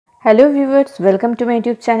Hello viewers, welcome to my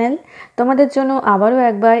YouTube channel. তোমাদের জন্য আবারও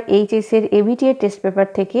একবার এইচএস এর এবিটিএ টেস্ট পেপার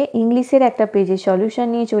থেকে ইংলিশের একটা পেজের সলিউশন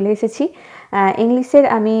নিয়ে চলে এসেছি। ইংলিশের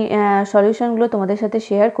আমি সলিউশনগুলো তোমাদের সাথে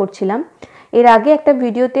শেয়ার করছিলাম। এর আগে একটা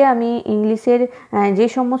ভিডিওতে আমি ইংলিশের যে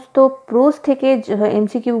সমস্ত প্রোজ থেকে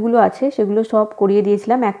এমসিকিউগুলো আছে সেগুলো সব করিয়ে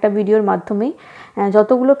দিয়েছিলাম একটা ভিডিওর মাধ্যমেই।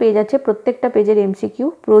 যতগুলো পেজ আছে প্রত্যেকটা পেজের এমসিকিউ,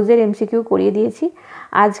 প্রোজের এমসিকিউ করিয়ে দিয়েছি।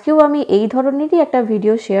 আজকেও আমি এই ধরনেরই একটা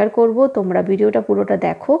ভিডিও শেয়ার করব। তোমরা ভিডিওটা পুরোটা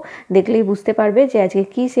দেখো, দেখলেই বুঝতে পারবে যে আজকে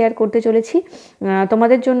কি শেয়ার করতে চলেছি।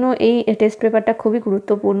 তোমাদের জন্য এই টেস্ট পেপারটা খুবই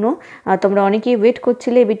গুরুত্বপূর্ণ। তোমরা অনেকেই ওয়েট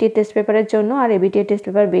করছিলে এবিটিএ টেস্ট পেপারের জন্য, আর এবিটিএ টেস্ট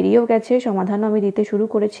পেপার বেরিয়েও গেছে, সমাধানও আমি দিতে শুরু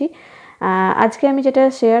করেছি। আজকে আমি যেটা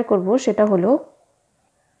শেয়ার করব সেটা হলো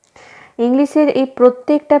ইংলিশের এই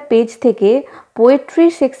প্রত্যেকটা পেজ থেকে পোয়েট্রি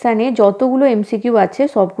সেকশানে যতগুলো এমসিকিউ আছে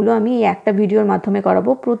সবগুলো আমি এই একটা ভিডিওর মাধ্যমে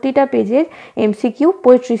করাবো। প্রতিটা পেজের এমসিকিউ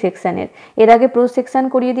পোয়েট্রি সেকশানের। এর আগে প্রোজ সেকশান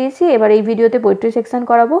করিয়ে দিয়েছি, এবার এই ভিডিওতে পোয়েট্রি সেকশান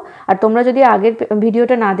করাবো। আর তোমরা যদি আগের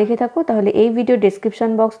ভিডিওটা না দেখে থাকো তাহলে এই ভিডিও ডেসক্রিপশন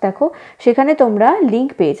বক্স দেখো, সেখানে তোমরা লিঙ্ক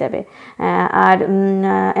পেয়ে যাবে। আর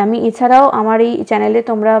আমি এছাড়াও আমার এই চ্যানেলে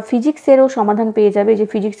তোমরা ফিজিক্সেরও সমাধান পেয়ে যাবে। যে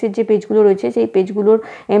ফিজিক্সের যে পেজগুলো রয়েছে সেই পেজগুলোর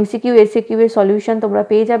এমসিকিউ এসিকিউ এর সলিউশন তোমরা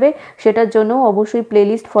পেয়ে যাবে। সেটার জন্য অবশ্যই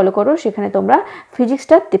প্লেলিস্ট ফলো করো, সেখানে তোমরা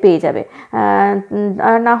ফিজিক্সটা পেয়ে যাবে।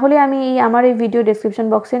 আর না হলে আমি আমার এই ভিডিও ডেসক্রিপশন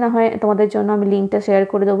বক্সে না হয় তোমাদের জন্য আমি লিঙ্কটা শেয়ার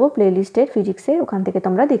করে দেবো প্লেলিস্টের ফিজিক্সের, ওখান থেকে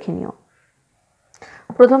তোমরা দেখে নিও।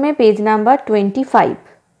 প্রথমে পেজ নাম্বার 25,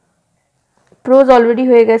 প্রোজ অলরেডি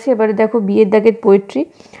হয়ে গেছে। এবারে দেখো বিয়ের দাগের poetry.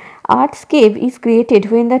 Earths cave is created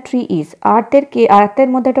when the tree is. আর্থের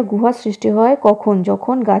মধ্যে একটা গুহা সৃষ্টি হয় কখন?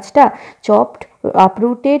 যখন গাছটা চপড,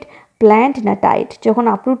 আপরুটেড, প্ল্যান্ট না টাইট। যখন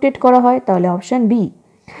আপরুটেড করা হয় তাহলে option B.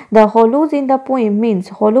 The hollows in the poem means,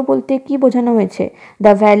 হলো বলতে কি বোঝানো হয়েছে?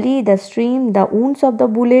 The valley, the stream, the wounds of the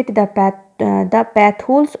bullet, the path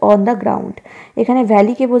holes on the ground. এখানে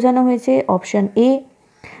ভ্যালিকে বোঝানো হয়েছে, option A.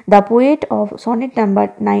 The poet of sonnet number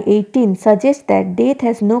 18 suggests that death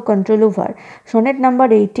has no control over. Sonnet number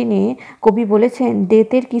 18-এ কবি বলেছেন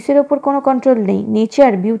ডেথের কিসের ওপর কোনো control নেই?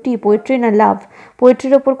 Nature, beauty, poetry না লাভ?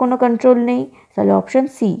 পোয়েট্রির ওপর কোনো কন্ট্রোল নেই, তাহলে option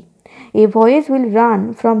C. A voice will run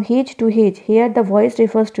from has to hedge. Hair the voice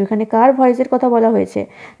refers to, এখানে কার ভয়েসের কথা বলা হয়েছে?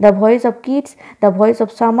 The voice of kids, the voice of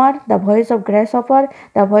summer, the voice of glass hopper,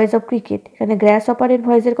 the voice of cricket. এখানে গ্রাস হপারের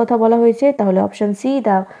ভয়েসের কথা বলা হয়েছে, তাহলে option C,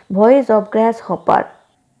 the voice of glass hopper.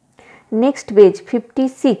 Next page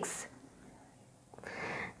 56,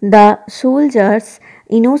 the soldiers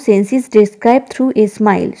innocence is describe through a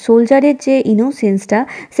smile. সোলজারের যে ইনোসেন্সটা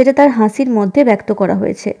সেটা তার হাসির মধ্যে ব্যক্ত করা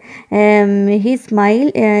হয়েছে।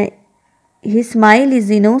 His smile is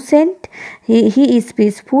innocent, he is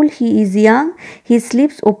peaceful, he is young, he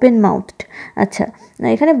sleeps open mouthed. আচ্ছা,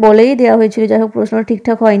 এখানে বলেই দেওয়া হয়েছিল, যাই হোক প্রশ্নটা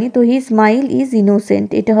ঠিকঠাক হয়নি, তো his smile is innocent,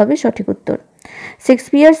 এটা হবে সঠিক উত্তর।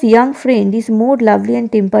 Shakespeare's young friend is more lovely and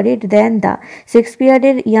temperate than the.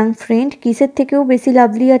 শেক্সপিয়ারের young friend কিসের থেকেও বেশি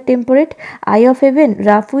lovely R temperate? I of haven,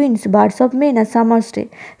 rough winds, birds of May না সামার্স ডে?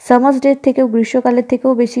 সামার্স ডের থেকেও, গ্রীষ্মকালের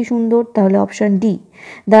থেকেও বেশি সুন্দর, তাহলে option D.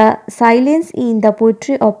 The silence in the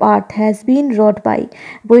poetry of earth has been rod by.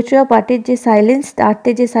 Poetry of আর্থের যে সাইলেন্স,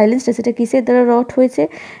 আর্থের যে সাইলেন্সটা সেটা কিসের দ্বারা রট হয়েছে?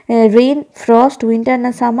 রেইন, ফ্রস্ট, উইন্টার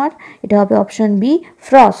না সামার? এটা হবে option B,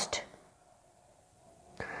 frost.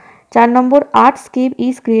 4 number, আর্থস্কেপ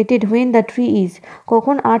is created when the tree is.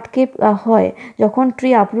 কখন আর্থকেপ হয়? যখন ট্রি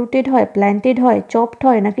আপরুটেড হয়, প্ল্যান্টেড হয়, চপড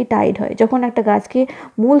হয় নাকি টাইড হয়? যখন একটা গাছকে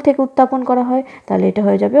মূল থেকে উত্থাপন করা হয়, তাহলে এটা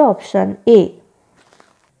হয়ে যাবে অপশান এ।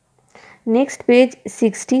 নেক্সট পেজ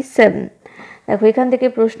 67, দেখো এখান থেকে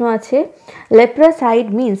প্রশ্ন আছে, লেপ্রাসাইড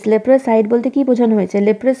মিনস, লেপ্রাসাইড বলতে কি বোঝানো হয়েছে?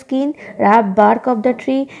 লেপ্রা skin, rough bark of the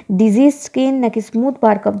tree, disease skin নাকি smooth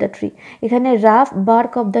bark of the tree? এখানে rough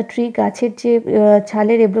bark of the tree, গাছের যে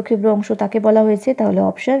ছালের এবড়ো খেবড়ো অংশ তাকে বলা হয়েছে, তাহলে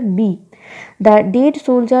option B. The dead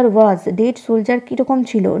soldier was, dead soldier কীরকম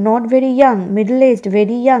ছিল? Not very young, middle aged,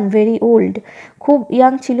 very young, very old? খুব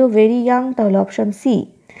ইয়াং ছিল, ভেরি ইয়াং, তাহলে option C.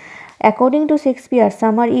 According to Shakespeare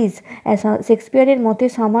summer is, শেক্সপিয়ারের মতে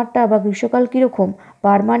সামারটা বা গ্রীষ্মকাল কীরকম?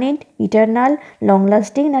 পার্মানেন্ট, ইটারনাল, লং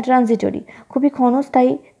লাস্টিং না ট্রানজিটরি? খুবই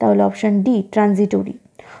ক্ষণস্থায়ী, তাহলে option D, transitory.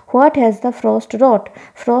 What has the frost rod,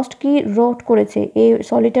 frost কি রট করেছে? এ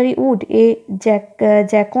solitary would, A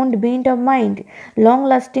জ্যাকন্ড bent of mind, long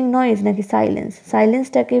lasting noise নাকি সাইলেন্স?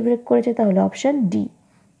 সাইলেন্সটাকে ব্রেক করেছে, তাহলে অপশান ডি।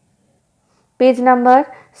 পেজ নাম্বার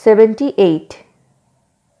 78,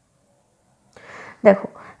 দেখো,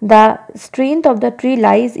 the strength of the tree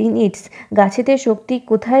lies in it's. গাছেদের শক্তি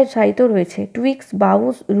কোথায় শায়িত রয়েছে? Tweaks,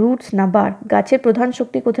 বাউস, roots না বার্ক? গাছের প্রধান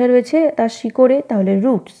শক্তি কোথায় রয়েছে? তার শিকড়ে, তাহলে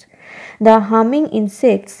roots. The humming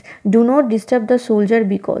insects do not disturb the soldier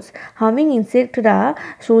because. Humming ইনসেক্টরা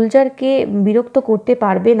সোলজারকে বিরক্ত করতে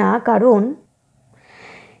পারবে না, কারণ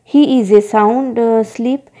he is a sound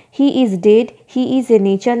sleep, he is dead, he is a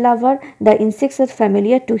nature lover, the insects R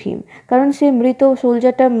familiar to him. কারণ সে মৃত,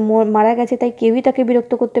 সোলজারটা মারা গেছে, তাই কেউই তাকে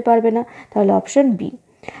বিরক্ত করতে পারবে না, তাহলে option B.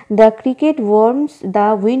 The cricket worms the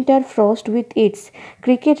winter frost with its.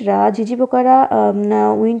 ক্রিকেটরা, ঝিঝি পোকারা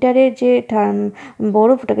উইন্টারের যে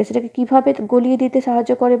বরফটাকে সেটাকে কীভাবে গলিয়ে দিতে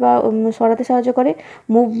সাহায্য করে বা সরাতে সাহায্য করে?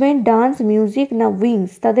 মুভমেন্ট, ডান্স, মিউজিক না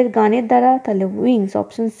উইংস? তাদের গানের দ্বারা, তাহলে wings,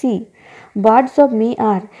 option C. Birds of May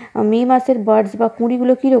আর, মে মাসের বার্ডস বা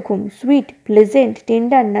কুঁড়িগুলো কীরকম? সুইট, প্লেজেন্ট,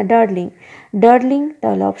 টেন্ডার না ডার্লিং? ডার্লিং,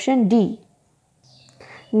 তাহলে অপশন ডি।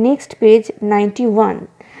 Next page 91।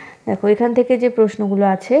 দেখো এখান থেকে যে প্রশ্নগুলো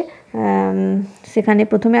আছে সেখানে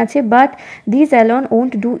প্রথমে আছে but this alone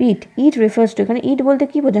won't do it. It refers to, এখানে ইট বলতে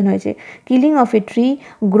কী বোঝানো হয়েছে? Killing of a tree,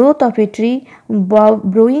 growth of a tree,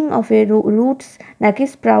 ব্রোয়িং of A roots নাকি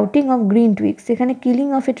স্প্রাউটিং অফ গ্রিন টুইগস? এখানে কিলিং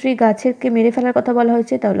অফ এ ট্রি, গাছেরকে মেরে ফেলার কথা বলা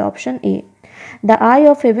হয়েছে, তাহলে option A. The I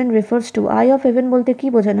of haven refers to, I of haven বলতে কী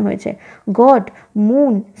বোঝানো হয়েছে? গড,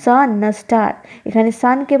 মুন, সান না স্টার? এখানে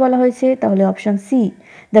সানকে বলা হয়েছে, তাহলে option C.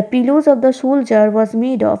 The pillows of the soldier was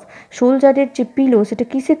made of, সোলজারের যে পিলো সেটা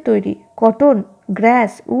কিসের তৈরি? কটন,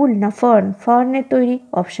 গ্রাস, উল না ফার্ন? ফার্নের তৈরি,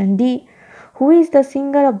 option D. Who is the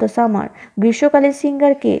singer of the summer? গ্রীষ্মকালের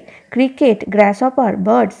সিঙ্গার কে? ক্রিকেট, গ্রাস হপার,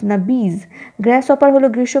 বার্ডস না বিজ? গ্রাস হপার হলো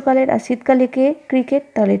গ্রীষ্মকালের, আর শীতকালে কে? ক্রিকেট,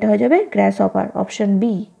 তাহলে এটা হয়ে যাবে গ্রাস hopper, option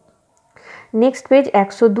B. Next page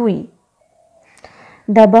 102।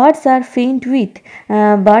 The birds R faint with,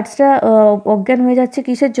 বার্ডসরা অজ্ঞান হয়ে যাচ্ছে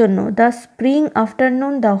কিসের জন্য? The spring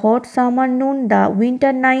afternoon, the hot summer নুন, the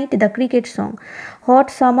winter night, the cricket song? Hot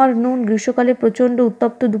summer নুন, গ্রীষ্মকালে প্রচণ্ড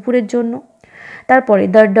উত্তপ্ত দুপুরের জন্য। তারপরে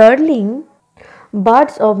the darling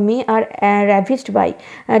birds of May R র্যাভিস্ড by,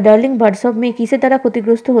 darling birds of May কিসের দ্বারা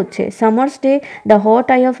ক্ষতিগ্রস্ত হচ্ছে? Summer's day, the hot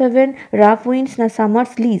I of haven, rough winds না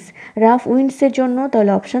সামার্স লিজ? রাফ উইন্ডসের জন্য,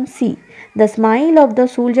 তাহলে option C. The smile of the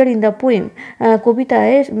soldier in the poem,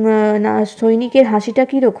 কবিতায় সৈনিকের হাসিটা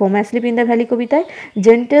কীরকম? অ্যাসলিপ ইন দ্য ভ্যালি কবিতায়?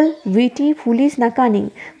 জেন্টেল, উইটি, ফুলিশ না কানিং?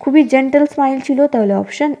 খুবই জেন্টেল স্মাইল ছিল, তাহলে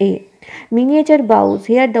option A. Miniature boughs,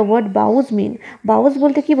 hair the word boughs mean? Boughs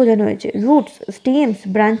বলতে কি বোঝানো হয়েছে? রুটস, স্টেমস,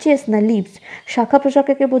 ব্রাঞ্চেস না লিভস? শাখা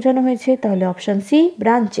প্রশাখাকে বোঝানো হয়েছে, তাহলে অপশন সি,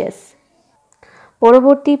 ব্রাঞ্চেস।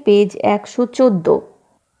 পরবর্তী page 114।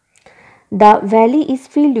 The valley is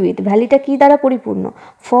filled with, ভ্যালিটা কী দ্বারা পরিপূর্ণ?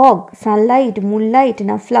 ফগ, সানলাইট, মুনলাইট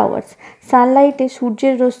না ফ্লাওয়ার্স? সানলাইটে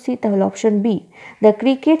সূর্যের রশ্মি, তাহলে option B. The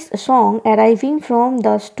crickets song arriving from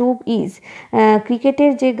the stoop is,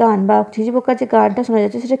 ক্রিকেটের যে গান বা ঝিঝি পোকার যে গানটা শোনা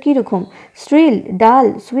যাচ্ছে সেটা কীরকম? শ্রিল, ডাল,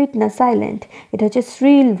 সুইট না সাইলেন্ট? এটা হচ্ছে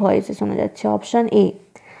শ্রিল ভয়েসে শোনা যাচ্ছে, option A.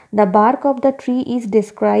 The bark of the tree is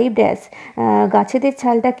described as, গাছেদের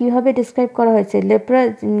ছালটা কীভাবে ডিসক্রাইব করা হয়েছে?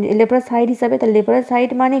 লেপ্রাস হাইড হিসাবে। তাহলে লেপ্রাস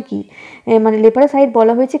হাইড মানে কি? মানে লেপ্রাস হাইড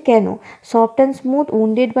বলা হয়েছে কেন? Soft and smooth,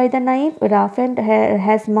 wounded by the knife, rough and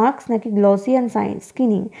has marks নাকি গ্লসি অ্যান্ড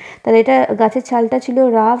স্কিনিং? তাহলে এটা গাছের ছালটা ছিল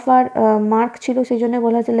রাফ আর মার্ক ছিল, সেই জন্য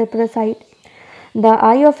বলা হয়েছে লেপ্রাস hide. The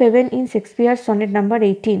I of haven in Shakespeare sonnet number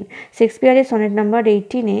 18, শেক্সপিয়ারের sonnet number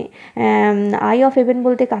 18-এ I of haven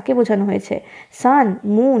বলতে কাকে বোঝানো হয়েছে? সান,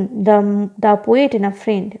 মুন, দ্য পোয়েট না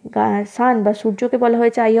ফ্রেন্ড? সান বা সূর্যকে বলা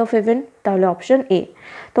হয়েছে আই অফ হেভেন, তাহলে অপশন এ।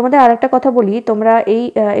 তোমাদের আর একটা কথা বলি, তোমরা এই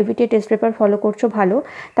এবিটিএ টেস্ট পেপার ফলো করছো ভালো,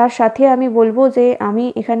 তার সাথে আমি বলবো যে আমি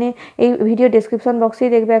এখানে এই ভিডিও ডেসক্রিপশন বক্সেই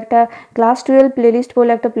দেখবে একটা ক্লাস 12 প্লেলিস্ট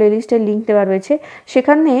বলে একটা প্লেলিস্টের লিঙ্ক দেওয়া রয়েছে।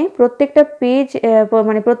 সেখানে প্রত্যেকটা পেজ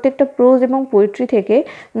মানে প্রত্যেকটা প্রোজ এবং পোয়েট্রি থেকে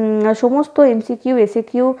সমস্ত এমসিকিউ,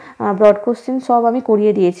 এসএকিউ, ব্রড কোশ্চেন সব আমি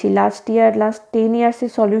করিয়ে দিয়েছি লাস্ট 10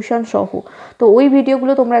 ইয়ার্সের সলিউশন সহ। তো ওই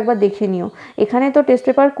ভিডিওগুলো তোমরা একবার দেখে নিও। এখানে তো টেস্ট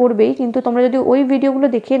পেপার করবেই, কিন্তু তোমরা যদি ওই ভিডিওগুলো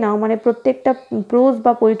দেখে নাও, মানে প্রত্যেকটা প্রোজ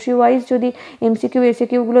বা পোয়েট্রি ওয়াইজ যদি এমসিকিউ,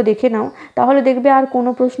 এসএকিউগুলো দেখে নাও, তাহলে দেখবে আর কোনো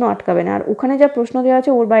প্রশ্ন আটকাবে না, আর ওখানে যা প্রশ্ন দেওয়া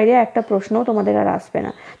আছে ওর বাইরে একটা প্রশ্ন তোমাদের আর আসবে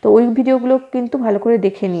না। তো ওই ভিডিওগুলো কিন্তু ভালো করে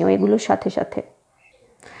দেখে নিও এগুলোর সাথে সাথে।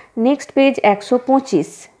 Next page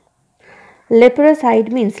 125। লেপারাসাইড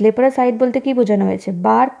মিন্স, লেপারাসাইড বলতে কি বোঝানো হয়েছে?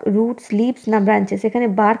 বার্ক, রুটস, লিভস না ব্রাঞ্চেস? এখানে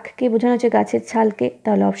বার্ককে বোঝানো হচ্ছে গাছের ছালকে,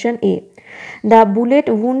 তাহলে option A. The bullet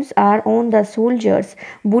wounds R on the soldiers,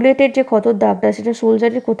 বুলেটের যে ক্ষতর দাগটা সেটা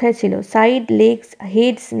সোলজারের কোথায় ছিল? সাইড, লেগস,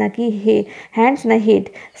 হেডস নাকি হ্যান্ডস না হেড?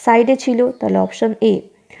 সাইডে ছিল, তাহলে option A.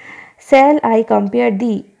 Shall I compare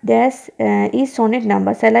the dash is sonnet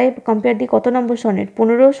number? Shall I compare thee কত নম্বর সনেট?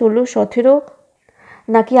 15, 16, 17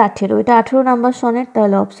 নাকি 18? এটা 18 নাম্বার সনেট,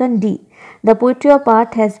 তাহলে option D. The poetry of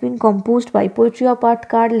earth has been composed by, poetry of earth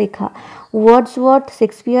কার লেখা? Wordsworth,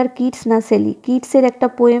 Shakespeare, Kitts না Shelley? কিটসের একটা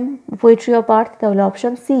poem poetry of earth, তাহলে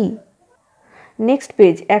option C. Next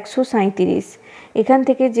page 137। এখান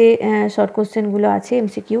থেকে যে শর্ট কোশ্চেনগুলো আছে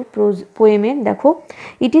এমসিকিউ পোয়েমের, দেখো,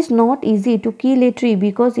 it is not easy to kill a tree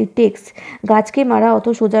because it takes, গাছকে মারা অত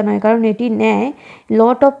সোজা নয় কারণ এটি নেয়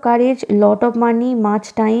lot of courage, lot of money, much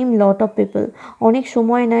time, lot of people, অনেক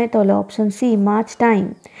সময় নেয়, তাহলে option C much time.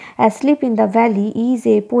 Asleep in the valley is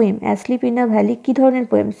a poem, asleep in the valley কী ধরনের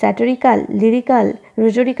পোয়েম, স্যাটারিক্যাল, লিরিক্যাল,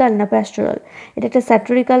 রিজোরিক্যাল না প্যাস্টোরাল, এটা একটা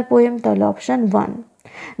স্যাটারিক্যাল পোয়েম, তাহলে option 1।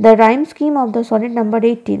 The rhyme scheme of the sonnet number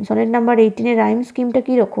 18, sonnet number 18 rhyme স্কিমটা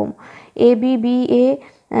কীরকম, A B B A,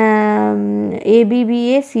 A B B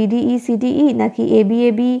A CDE CDE, নাকি A B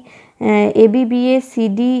A B, A B B A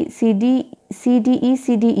CD CD CDE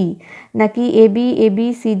CDE, নাকি A B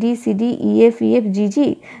CD CD EF EF জিজি,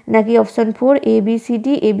 নাকি option 4 A B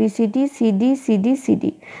CD CD CD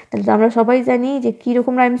CD. তাহলে আমরা সবাই জানি যে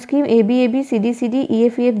কীরকম rhyme scheme, A B CD CD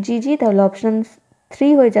EF EF জিজি, তাহলে অপশান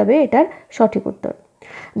 3 হয়ে যাবে এটার সঠিক উত্তর।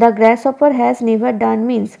 The গ্রাসহপার has never done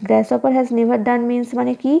means, গ্রাসহপার has never done means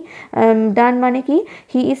মানে কি, ডান মানে কি,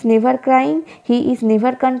 he is never crying, he is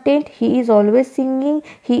never content, he is always singing,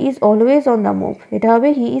 he is always on the move, এটা হবে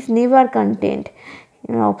he is never content,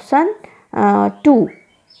 option 2।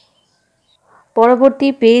 পরবর্তী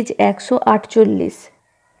page 148।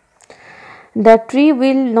 The tree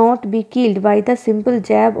will not be killed by the simple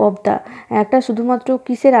jab of the, একটা শুধুমাত্র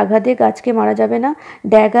কিসের আঘাতে গাছকে মারা যাবে না,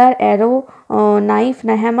 ড্যাগার, অ্যারো, নাইফ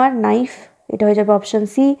না হ্যামার, নাইফ, এটা হয়ে যাবে option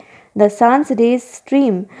C. The Sans raise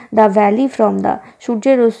stream the valley from the,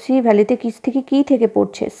 সূর্যের রশ্মি ভ্যালিতে কিস থেকে কী থেকে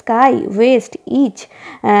পড়ছে, স্কাই, ওয়েস্ট, ইচ,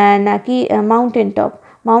 নাকি মাউন্টেন টপ,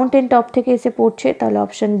 মাউন্টেন টপ থেকে এসে পড়ছে, তাহলে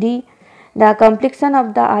option D. The complexion of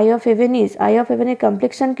the I of haven is, I of হেভেনের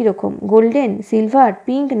complexion কীরকম, গোল্ডেন, সিলভার,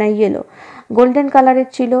 পিঙ্ক না ইয়েলো, গোল্ডেন কালারের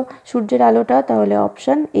ছিল সূর্যের আলোটা, তাহলে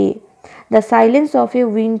option A. The silence of a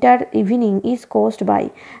winter evening is caused by,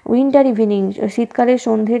 winter evening শীতকালের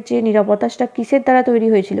সন্ধ্যের যে নিরাপত্তাটা কিসের দ্বারা তৈরি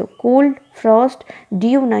হয়েছিল, কোল্ড, ফ্রস্ট,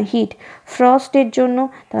 ডিউ না হিট, ফ্রস্টের জন্য,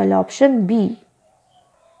 তাহলে option B.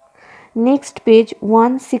 Next page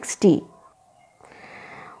 160।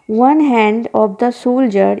 One hand of the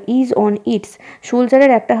soldier is on it's,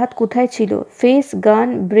 সোলজারের একটা হাত কোথায় ছিল, ফেস, গান,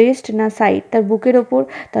 ব্রেস্ট না সাইড, তার বুকের ওপর,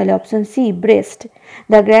 তাহলে option C breast.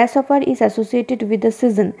 The গ্রাসহপার is associated with the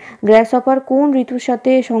season, গ্রাসহপার কোন ঋতুর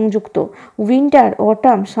সাথে সংযুক্ত, উইন্টার,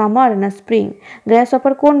 অটাম, সামার না স্প্রিং,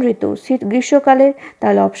 গ্রাসহপার কোন ঋতু, শীত গ্রীষ্মকালের,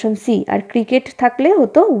 তাহলে অপশান সি, আর ক্রিকেট থাকলে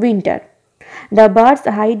হতো winter. The birds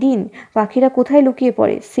hide in, পাখিরা কোথায় লুকিয়ে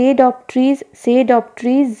পড়ে, shade of trees,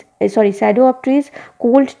 shadow of trees,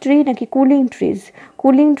 cold tree নাকি কুলিং ট্রিজ,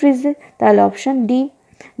 কুলিং ট্রিজ, তাহলে option D.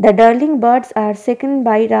 The darling birds R second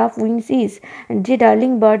by rough winds is, যে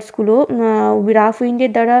darling বার্ডসগুলো rough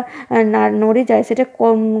উইন্ডের দ্বারা নড়ে যায় সেটা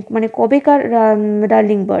মানে কবেকার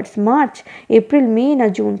ডার্লিং বার্ডস, মার্চ, এপ্রিল, মে না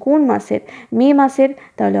জুন, কোন মাসের, মে মাসের,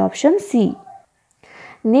 তাহলে option C.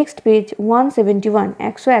 Next page 171,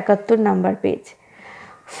 171 number page.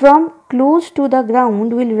 From close to the ground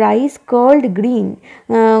will rise কার্লড green,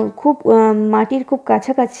 খুব মাটির খুব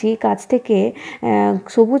কাছাকাছি, কাছ থেকে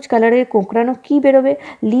সবুজ কালারের কোঁকড়ানো কী বেরোবে,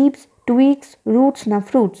 লিভস, টুইক্স, রুটস না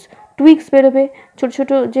ফ্রুটস, টুইক্স বেরোবে, ছোটো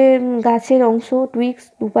ছোটো যে গাছের অংশ, টুইক্স,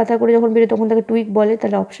 দু পাতা করে যখন বেরোয় তখন তাকে টুইক বলে,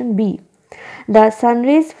 তাহলে option B. The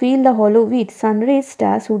sun rays feel the হলো উইথ, সানরেজটা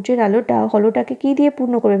সূর্যের আলোটা হলোটাকে কী দিয়ে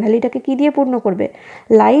পূর্ণ করবে, ভ্যালিটাকে কী দিয়ে পূর্ণ করবে,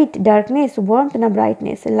 লাইট, ডার্কনেস, ওয়ার্মথ না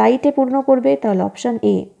ব্রাইটনেস, লাইটে পূর্ণ করবে, তাহলে option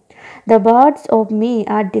A. The birds of May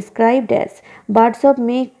R described as, birds of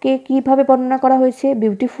মেকে কীভাবে বর্ণনা করা হয়েছে,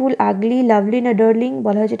 বিউটিফুল, আগলি, লাভলি না ডার্লিং,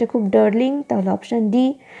 বলা হয়েছে এটা খুব ডার্লিং, তাহলে option D.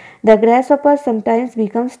 The গ্রাসহপার sometimes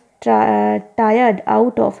becomes tired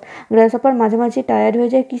out of, গ্রাসহপার মাঝে মাঝে টায়ার্ড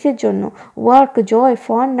হয়ে যায় কিসের জন্য, ওয়ার্ক, জয়,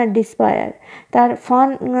 ফান না ডিসপায়ার, তার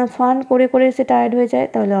ফান করে করে সে টায়ার্ড হয়ে যায়,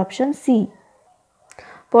 তাহলে অপশান সি।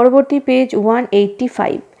 পরবর্তী পেজ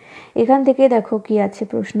 185। এখান থেকে দেখো কি আছে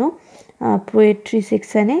প্রশ্ন পোয়েট্রি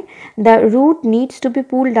সেকশানে। The root needs to B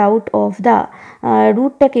pulled out of the,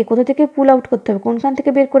 রুটটাকে কোথা থেকে পুল আউট করতে হবে, কোনখান থেকে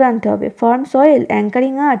বের করে আনতে হবে, ফার্ম সয়েল,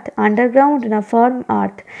 অ্যাঙ্কারিং আর্থ, আন্ডারগ্রাউন্ড না ফার্ম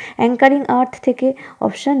আর্থ, অ্যাঙ্কারিং আর্থ থেকে,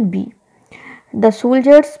 option B. The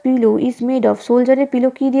soldiers pillow is made of, সোলজারের pillow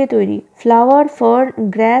কী দিয়ে তৈরি, ফ্লাওয়ার, ফার্ন,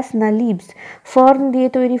 গ্রাস না লিভস, ফার্ন দিয়ে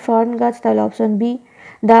তৈরি, ফার্ন গাছ, তাহলে option B.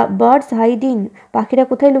 The birds hide in, পাখিরা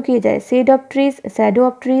কোথায় লুকিয়ে যায়, shade of trees, shadow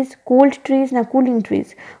of trees, cold trees না কুলিং ট্রিজ,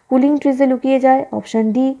 কুলিং ট্রিজে লুকিয়ে যায়, option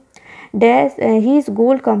D. Dash his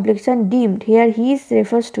gold complexion deemed, hair his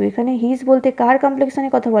refers to, এখানে হিজ বলতে কার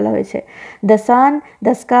কমপ্লেক্সনের কথা বলা হয়েছে, the sun,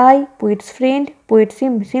 the sky, poets friend, poet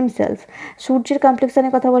himself, সূর্যের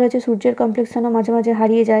কমপ্লেক্সনের কথা বলা হয়েছে, সূর্যের কমপ্লেক্সনও মাঝে মাঝে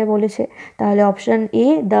হারিয়ে যায় বলেছে, তাহলে option A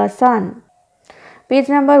the sun. Page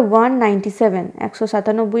number 197,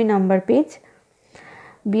 197 number page.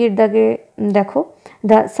 B এর দাগে দেখো,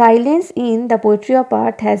 the silence in the poetry of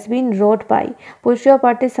art has been rod by, poetry of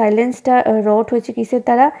আর্টের সাইলেন্সটা রট হয়েছে কিসের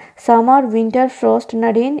দ্বারা? সামার, উইন্টার, ফ্রস্ট না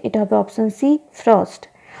রেন? এটা হবে option C, frost.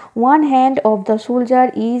 One hand of the soldier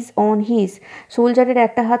is on his, সোলজারের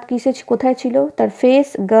একটা হাত কিসে কোথায় ছিল? তার ফেস,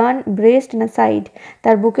 গান, ব্রেস্ট না সাইড?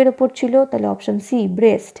 তার বুকের ওপর ছিল, তাহলে option C,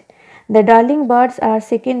 breast. The darling birds R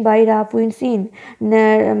second by rough winds in,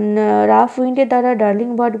 rough উইন্ডের দ্বারা ডার্লিং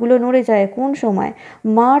বার্ডগুলো নড়ে যায় কোন সময়?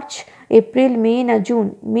 মার্চ, এপ্রিল, মে না জুন?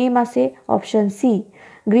 মে মাসে, option C.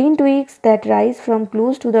 Green টুইগস that rise from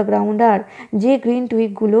close to the ground আর, যে গ্রিন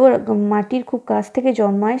টুইগগুলো মাটির খুব কাছ থেকে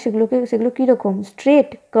জন্মায় সেগুলো কীরকম? স্ট্রেট,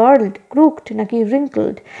 কার্লড, ক্রুকড নাকি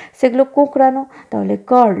রিঙ্কলড? সেগুলো কোঁকড়ানো, তাহলে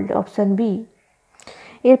কার্লড, অপশন বি।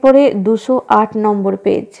 এরপরে 208 নম্বর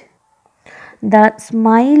page. The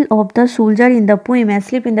smile of the soldier in the poem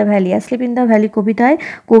asleep in the valley, asleep in the valley কবিতায়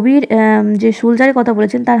কবির যে সোলজারের কথা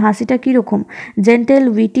বলেছেন তার হাসিটা কীরকম? জেন্টেল,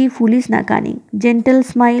 উইটি, ফুলিশ না cunning? Gentle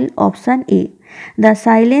smile, option A. The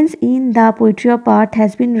silence in the poetry of art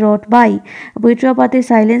has been rod by, poetry of আর্টের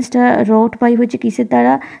সাইলেন্সটা রট by হচ্ছে কিসের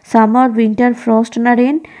দ্বারা? সামার, উইন্টার, ফ্রস্ট না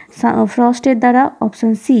রেন? ফ্রস্টের দ্বারা,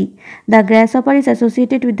 option C. The grass hopper is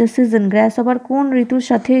associated with the season, glass hopper কোন ঋতুর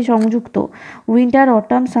সাথে সংযুক্ত? উইন্টার,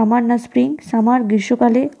 অটাম, সামার না স্প্রিং? সামার,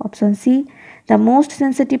 গ্রীষ্মকালে, option C. The most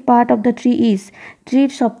sensitive part of the tree is, ট্রির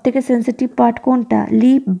সব থেকে সেন্সিটিভ পার্ট কোনটা?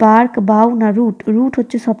 লিপ, বার্ক, বাউ না রুট? রুট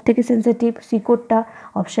হচ্ছে সব থেকে সেন্সিটিভ, শিকড়টা,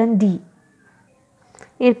 অপশান ডি।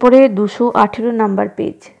 এরপরে 218 number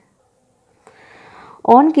page.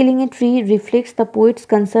 On killing a tree reflects the poets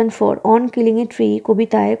concern for, on killing a tree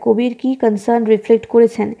কবিতায় কবির কি কনসার্ন রিফ্লেক্ট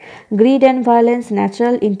করেছেন? Grid and violence,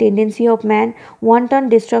 natural tendency of man, wonton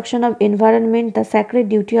destruction of environment, the sacred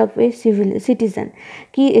duty of a citizen?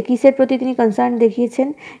 কিসের প্রতি তিনি concern দেখিয়েছেন?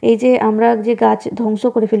 এই যে আমরা যে গাছ ধ্বংস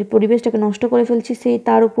করে ফেলি, পরিবেশটাকে নষ্ট করে ফেলছি, সেই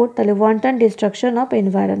তার উপর, তাহলে wonton destruction of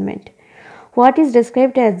environment. What is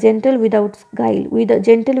described as gentle without গাইল,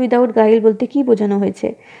 জেন্টেল উইদাউট গাইল বলতে কি বোঝানো হয়েছে?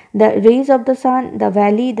 The raise of the sun, the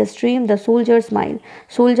valley, the stream, the soldier smile?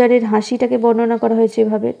 সোলজারের হাসিটাকে বর্ণনা করা হয়েছে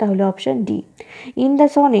এভাবে, তাহলে option D. In the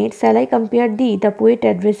sonnet স্যালাই compare thee, the poet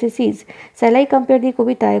addresses his, স্যালাই compare thee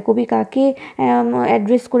কবিতায় কবি কাকে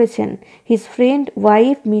অ্যাড্রেস করেছেন? হিজ ফ্রেন্ড,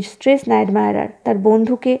 ওয়াইফ, মিস্ট্রেস না অ্যাডমায়ারার? তার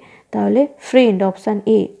বন্ধুকে, তাহলে friend, option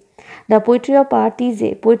A. The poetry of art is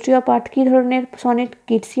a, poetry of art কী ধরনের sonnet?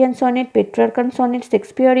 কিটসিয়ান sonnet, Petrarchan sonnet,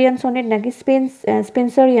 Shakespearean sonnet নাকি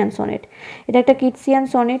স্পেন্সারিয়ান সনেট? এটা একটা কিটসিয়ান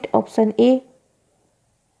sonnet, option A.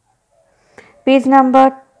 Page number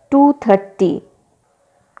 230।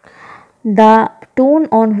 The tone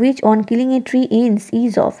on which on killing a tree ends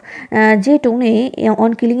is of, যে টোনে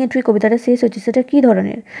on killing a tree কবিতাটা শেষ হচ্ছে সেটা কী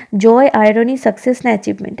ধরনের? জয়, আয়রনি, সাকসেস না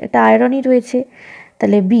অ্যাচিভমেন্ট? একটা আয়রনি রয়েছে,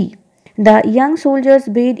 তাহলে B. The young soldiers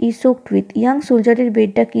bed is soaked with, young সোলজারের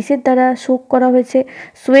বেডটা কিসের দ্বারা শোক করা হয়েছে?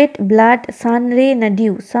 সোয়েট, ব্লাড, সান রে না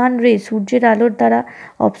ডিউ? সান রে, সূর্যের আলোর দ্বারা,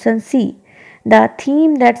 option C. The theme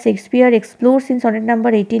that Shakespeare explores in sonnet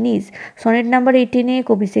number 18 is, sonnet number 18-এ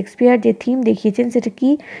কবি শেক্সপিয়ার যে থিম দেখিয়েছেন সেটা কি?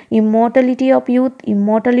 Immortality of youth,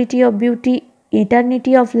 immortality of beauty,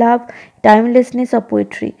 eternity of love, টাইমলেসনেস of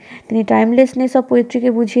poetry? তিনি টাইমলেসনেস অফ পোয়েট্রিকে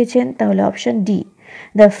বুঝিয়েছেন, তাহলে option D.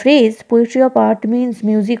 The phrase poetry of art means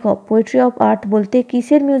music of, poetry of art বলতে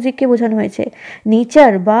কিসের মিউজিককে বোঝানো হয়েছে?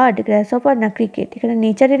 নেচার, বার্ড, গ্রাসহপার না ক্রিকেট? এখানে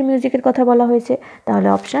নেচারের মিউজিকের কথা বলা হয়েছে, তাহলে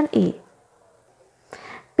option A.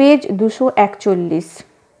 Page 241।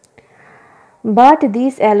 But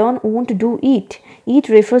this alone won't do it, it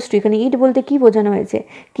refers to, এখানে ইট বলতে কি বোঝানো হয়েছে?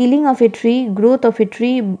 Killing of a tree, growth of a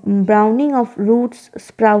tree, Browning of roots,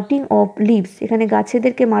 sprouting of leaves? এখানে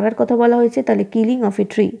গাছেদেরকে মারার কথা বলা হয়েছে, তাহলে killing of a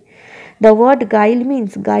tree. The word গাইল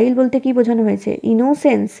মিন্স, গাইল বলতে কি বোঝানো হয়েছে?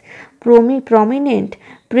 ইনোসেন্স, প্রমিনেন্ট,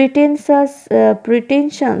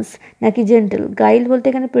 প্রিটেনশনস নাকি জেন্টেল? গাইল বলতে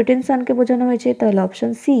এখানে প্রিটেনশনকে বোঝানো হয়েছে, তাহলে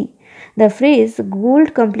option C. The phrase gold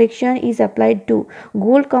complexion is applied to,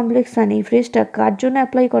 gold complexion এই ফ্রেজটা কার জন্য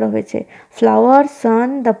অ্যাপ্লাই করা হয়েছে? Flower, San,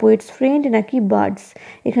 the poets friend নাকি বার্ডস?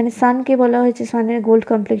 এখানে সানকে বলা হয়েছে সানের গোল্ড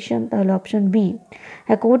কমপ্লেকশন, তাহলে option B.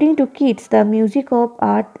 According to Kitts the music of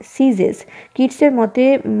art সিজেস, কিটসের মতে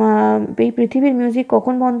এই পৃথিবীর মিউজিক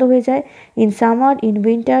কখন বন্ধ হয়ে যায়? In summer, in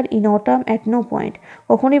winter, in autumn, at no point?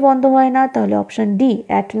 কখনই বন্ধ হয় না, তাহলে option D,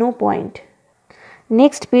 at no point.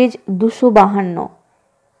 Next page 252।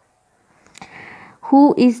 Who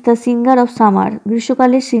is the singer of summer,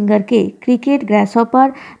 গ্রীষ্মকালের সিঙ্গার কে? ক্রিকেট, গ্রাসহপার,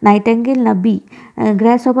 নাইটেঙ্গেল না বি?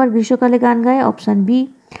 গ্রাসহপার গ্রীষ্মকালে গান গায়, option B.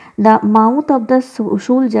 The mouth of the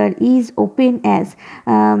soldier is open as,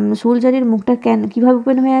 সোলজারের মুখটা কীভাবে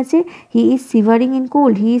ওপেন হয়ে আছে? He is সিভারিং in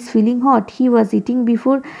cold, he is feeling hot, he was eating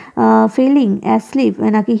before felling asleep,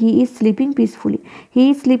 নাকি he is sleeping peacefully? He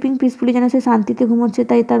is sleeping peacefully, যেন সে শান্তিতে ঘুমোচ্ছে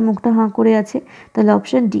তাই তার মুখটা হাঁ করে আছে, তাহলে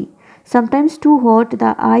option D. Sometimes too hot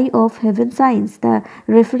the eye of heaven shines, the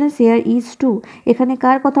reference here is to, এখানে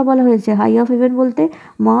কার কথা বলা হয়েছে? হাই অফ হেভেন বলতে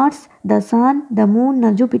Mars, the sun, the moon না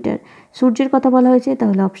জুপিটার? সূর্যের কথা বলা হয়েছে,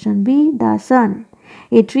 তাহলে option B the sun.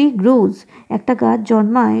 A tree grows, একটা গাছ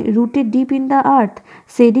জন্মায় rooted deep in the earth,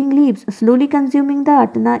 shading leaves, slowly consuming the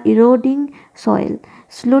earth না ইরোডিং soil?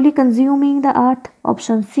 Slowly consuming the earth,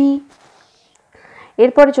 option C.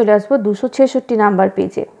 এরপরে চলে আসবো 266 নাম্বার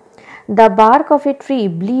পেজে। The bark of a tree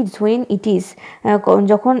ব্লিডস when it is,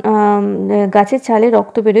 যখন গাছের ছালে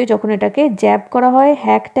রক্ত বেরোয় যখন এটাকে জ্যাব করা হয়,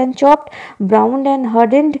 হ্যাকড অ্যান্ড চপড, ব্রাউন্ড অ্যান্ড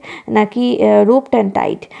হার্ডেন্ড নাকি roped and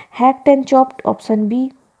tide? Hacked and chopped, option B.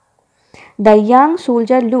 The young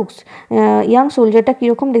soldier looks, young সোলজারটা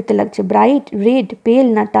কীরকম দেখতে লাগছে? ব্রাইট, রেড, পেল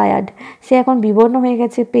না টায়ার্ড? সে এখন বিবর্ণ হয়ে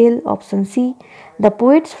গেছে, পেল, option C. The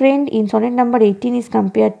poets friend in sonnet number 18 is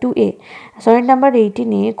compare to A, sonnet number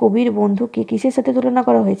 18-এ কবির বন্ধুকে কিসের সাথে তুলনা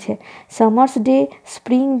করা হয়েছে? Summer's day,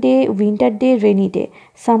 spring day, winter day, rainy day?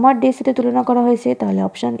 Summer ডের সাথে তুলনা করা হয়েছে, তাহলে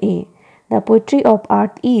option A. The poetry of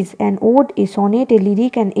earth is an ode, A sonnet, A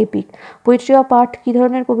lyric and epic? Poetry of earth কী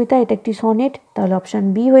ধরনের কবিতা? এটা একটি সনেট, তাহলে অপশান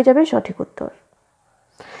বি হয়ে যাবে সঠিক উত্তর।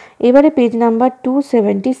 এবারে page number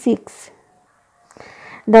 276।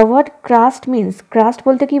 The word crust means, crust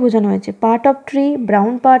বলতে কি বোঝানো হয়েছে? Part of tree,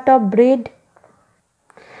 brown part of bread,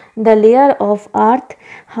 the layer of earth,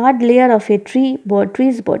 hard layer of A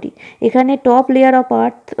trees body? এখানে টপ লেয়ার অফ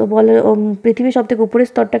আর্থ বলে, পৃথিবীর সব থেকে উপরের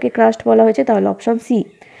স্তরটাকে ক্রাস্ট বলা হয়েছে, তাহলে option C.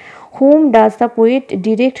 Hmm does the poet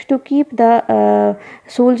direct to keep the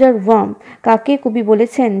soldier worm? কাকে কবি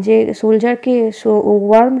বলেছেন যে সোলজারকে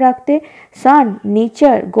ওয়ার্ম রাখতে? সান,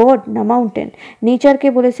 নেচার, গড না মাউন্টেন? নেচারকে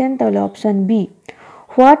বলেছেন, তাহলে option B.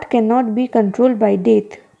 What can not be control by death?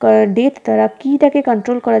 Death দ্বারা কীটাকে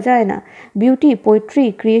কন্ট্রোল করা যায় না? বিউটি, পোয়েট্রি,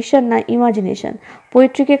 ক্রিয়েশন না ইমাজিনেশন?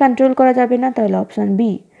 পোয়েট্রিকে কন্ট্রোল করা যাবে না, তাহলে option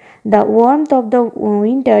B. The warmth of the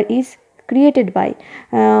winter is created by,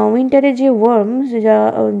 উইন্টারে যে ওয়ার্মস, যা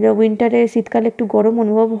উইন্টারে শীতকালে একটু গরম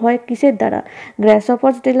অনুভব হয় কিসের দ্বারা?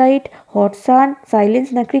 গ্রাসহপার্স ডিলাইট, হট সান, সাইলেন্স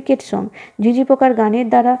না ক্রিকেট সং? ঝিঝি পোকার গানের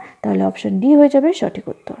দ্বারা, তাহলে অপশান ডি হয়ে যাবে সঠিক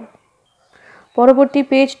উত্তর। পরবর্তী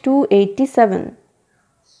page 287।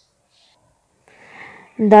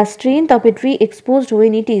 The strength of a tree exposed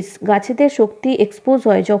when it is, গাছেদের শক্তি এক্সপোজ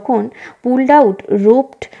হয় যখন? পুলড আউট,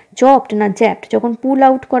 রোপড, চপড না জ্যাপড? যখন পুল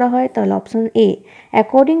আউট করা হয়, তাহলে option A.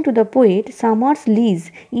 According to the poet Summers lease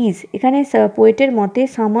is, এখানে পোয়েটের মতে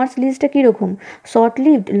সামার্স লিজটা কীরকম? Short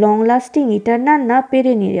lived, long lasting, eternal না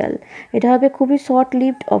পেরেনিয়াল? এটা হবে খুবই short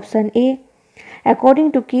lived, option A. According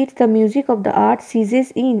to Kitts the music of the art সিজেস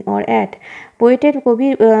in or at, পোয়েটের কবি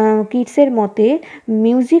কিটসের মতে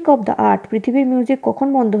music of the art, পৃথিবীর মিউজিক কখন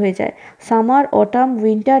বন্ধ হয়ে যায়? সামার, অটাম,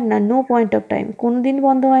 উইন্টার না নো পয়েন্ট অফ টাইম? কোনো দিন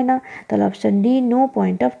বন্ধ হয় না, তাহলে option D, no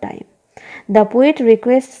point of time. The poet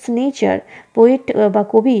রিকোয়েস্টস nature, poet বা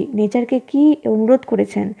কবি নেচারকে কি অনুরোধ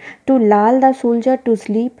করেছেন? Two Lal the soldier to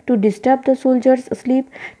sleep, to disturb the soldiers slip,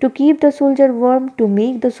 to keep the soldier worm, to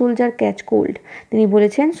make the soldier catch cold? তিনি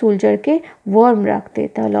বলেছেন সোলজারকে worm রাখতে,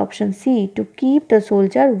 তাহলে option C, to keep the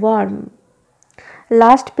soldier worm.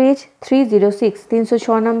 Last page 306,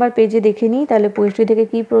 306 number পেজে দেখে নিই তাহলে poetry থেকে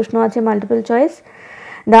কী প্রশ্ন আছে, multiple choice.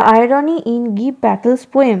 The irony in give battles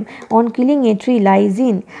poem on killing a tree lies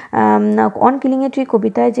in, on killing a tree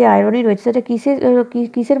কবিতায় যে আয়রনি রয়েছে সেটা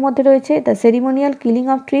কিসের মধ্যে রয়েছে? The ceremonial killing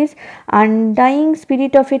of trees, আনডাইং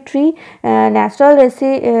spirit of a tree, natural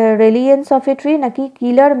রেলিয়েন্স of a tree নাকি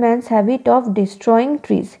কিলার man's habit of destroying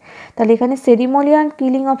trees? তাহলে এখানে ceremonial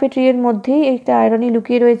killing of a tree এর মধ্যেই একটা আয়রনি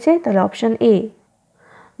লুকিয়ে রয়েছে, তাহলে option A.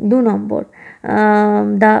 2 number,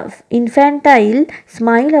 the infantile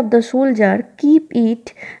smile of the soldier keep it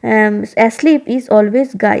asleep is always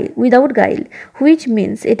without গাইল, হুইচ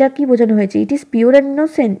মিনস, এটা কি বোঝানো হয়েছে? It is pure and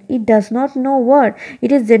innocent, it does not know word,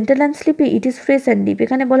 it is gentle and sleepy, it is fresh and deep?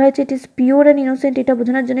 এখানে বলা হয়েছে it is pure and innocent, এটা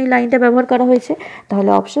বোঝানোর জন্য এই লাইনটা ব্যবহার করা হয়েছে, তাহলে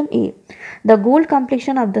option A. The gold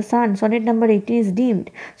complexion of the sun sonnet number 18 is deemed,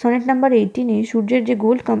 sonnet number 18-এ সূর্যের যে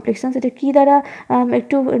গোল্ড কমপ্লেকশন সেটা কী দ্বারা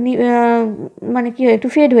একটু মানে কি একটু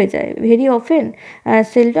ফেড হয়ে যায়? ভেরি অফেন,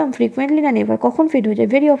 সেলডম, ফ্রিকুয়েন্টলি না নেভার? কখন ফেড হয়ে যায়?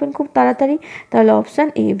 ভেরি অফেন, খুব তাড়াতাড়ি, তাহলে option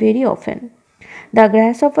A, very often. The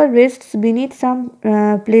গ্রাসহপার রেস্টস beneath some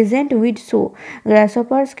pleasant weed show,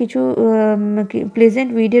 গ্রাসহপার্স কিছু প্লেজেন্ট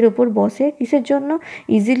উইডের ওপর বসে কিসের জন্য?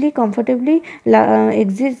 ইজিলি, কমফোর্টেবলি,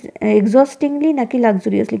 এক্সস্টিংলি নাকি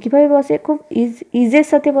লাক্সুরিয়াসলি? কীভাবে বসে? খুব ইজের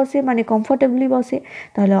সাথে বসে, মানে কমফোর্টেবলি বসে,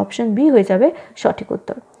 তাহলে অপশান বি হয়ে যাবে সঠিক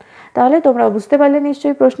উত্তর। তাহলে তোমরা বুঝতে পারলে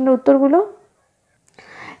নিশ্চয়ই প্রশ্নের উত্তরগুলো।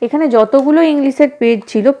 এখানে যতগুলো ইংলিশের পেজ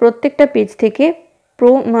ছিল প্রত্যেকটা পেজ থেকে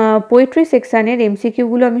পোয়েট্রি সেকশানের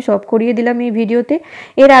এমসিকিউগুলো আমি সব করিয়ে দিলাম এই ভিডিওতে।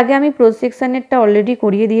 এর আগে আমি প্রোজ সেকশানেরটা অলরেডি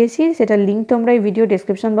করিয়ে দিয়েছি, সেটার লিঙ্ক তোমরা এই ভিডিও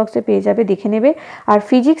ডেসক্রিপশন বক্সে পেয়ে যাবে, দেখে নেবে। আর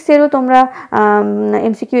ফিজিক্সেরও তোমরা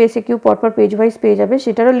এমসিকিউ এসিকিউ পরপর পেজ ওয়াইজ পেয়ে যাবে,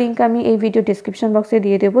 সেটারও লিঙ্ক আমি এই ভিডিও ডেসক্রিপশন বক্সে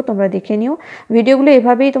দিয়ে দেবো, তোমরা দেখে নিও। ভিডিওগুলো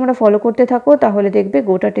এভাবেই তোমরা ফলো করতে থাকো, তাহলে দেখবে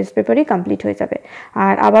গোটা টেস্ট পেপারই কমপ্লিট হয়ে যাবে।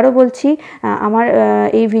 আর আবারও বলছি, আমার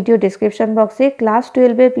এই ভিডিও ডেসক্রিপশন বক্সে ক্লাস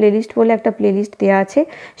 12-এর প্লেলিস্ট বলে একটা প্লেলিস্ট দেওয়া আছে,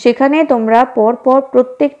 সেখানে তোমরা পরপর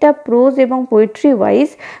প্রত্যেকটা প্রোজ এবং পোয়েট্রি ওয়াইজ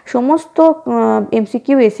সমস্ত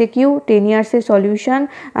MCQ SAQ 10 ইয়ার্সের solution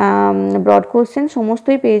broad question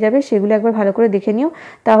সমস্তই পেয়ে যাবে। সেগুলো একবার ভালো করে দেখে নিও,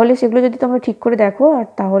 তাহলে সেগুলো যদি তোমরা ঠিক করে দেখো আর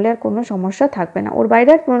তাহলে আর কোনো সমস্যা থাকবে না, ওর বাইরে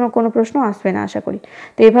আর কোনো প্রশ্ন আসবে না আশা করি।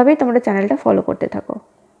 তো এভাবেই তোমরা চ্যানেলটা ফলো করতে থাকো।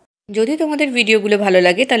 যদি তোমাদের ভিডিওগুলো ভালো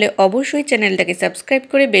লাগে তাহলে অবশ্যই চ্যানেলটাকে সাবস্ক্রাইব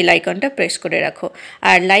করে বেল আইকনটা প্রেস করে রাখো,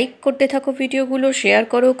 আর লাইক করতে থাকো ভিডিওগুলো, শেয়ার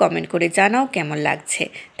করো, কমেন্ট করে জানাও কেমন লাগছে।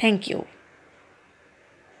 Thank you.